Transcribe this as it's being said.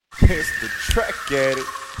It's the track at it.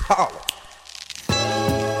 Holla.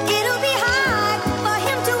 It'll be hard for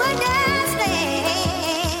him to understand.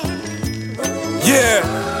 Yeah.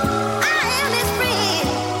 I am his friend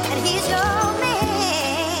and he's your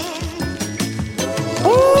man.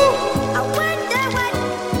 Woo. I wonder what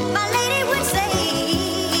my lady would say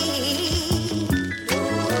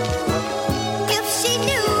if she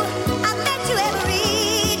knew I met you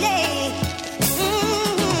every day.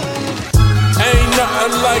 Ain't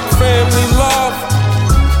nothing like family love.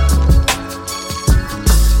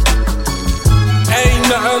 Ain't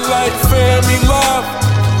nothing like family love.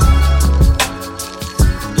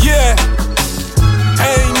 Yeah.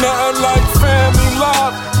 Ain't nothing like family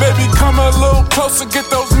love. Baby, come a little closer, get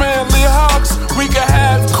those manly hugs. We can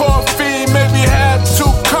have coffee, maybe have 2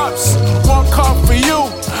 cups. 1 cup for you,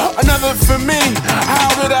 another for me.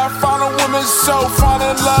 How did I find a woman so fine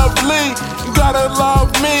and lovely? You gotta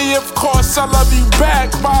love me, of course I love you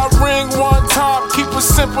back. Buy a ring 1 time, keep it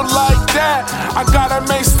simple like that. I gotta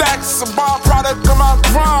make stacks, a byproduct of my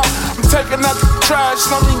grind. I'm taking out the trash,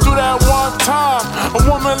 let me do that 1 time. A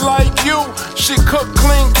woman like you, she cook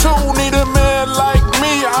clean too. Need a man like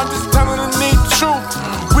me, I'm just telling the neat truth.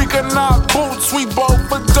 We can knock boots, we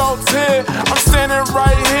both adults here. I'm standing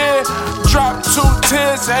right here, drop 2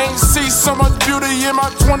 tears. Ain't see so much beauty in my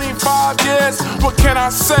 25 years. What can I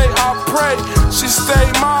say? I pray she stay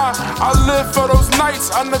mine. I live for those nights,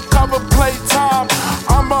 undercover playtime.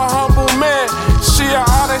 I'm a humble man, she an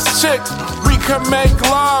honest chick. We can make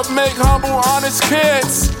love, make humble, honest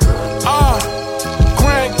kids.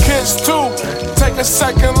 Grandkids too. Take a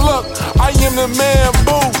second look, I am the man,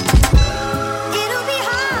 boo. It'll be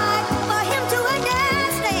hard for him to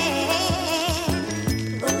understand.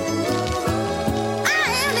 I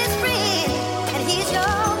am his friend and he's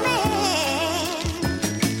your man.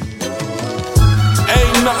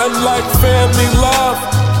 Ain't nothing like family love.